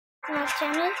to my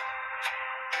channel.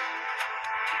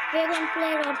 We're going to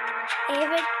play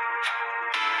Avid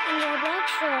in Roblox.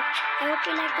 So I hope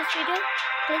you like this video.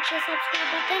 Click the subscribe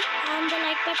button and the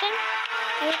like button.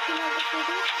 I hope you like this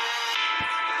video.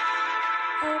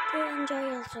 I hope you enjoy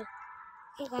also.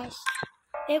 Okay guys,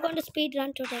 we're going to speed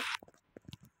run today.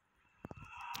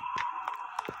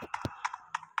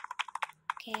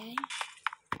 Okay,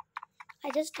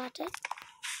 I just started.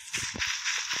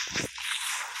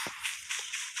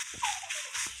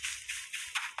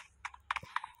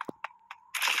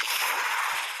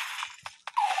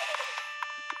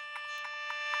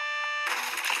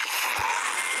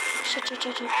 Shit.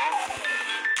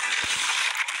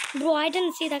 Bro, I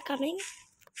didn't see that coming.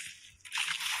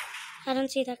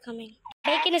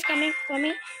 Bacon is coming for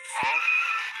me.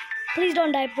 Please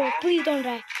don't die, bro. Please don't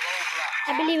die.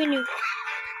 I believe in you.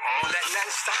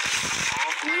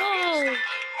 No.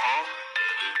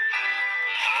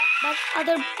 But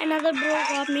another bro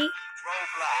got me.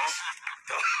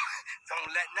 Don't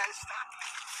let nothing stop.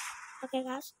 Okay,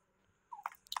 guys.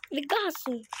 We got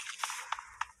some.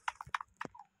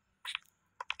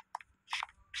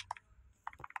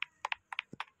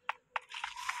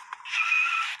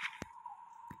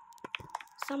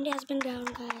 Somebody has been down,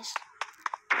 guys.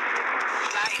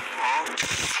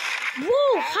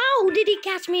 Whoa! How did he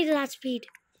catch me at that speed?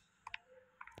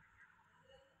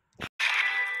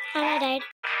 And I died.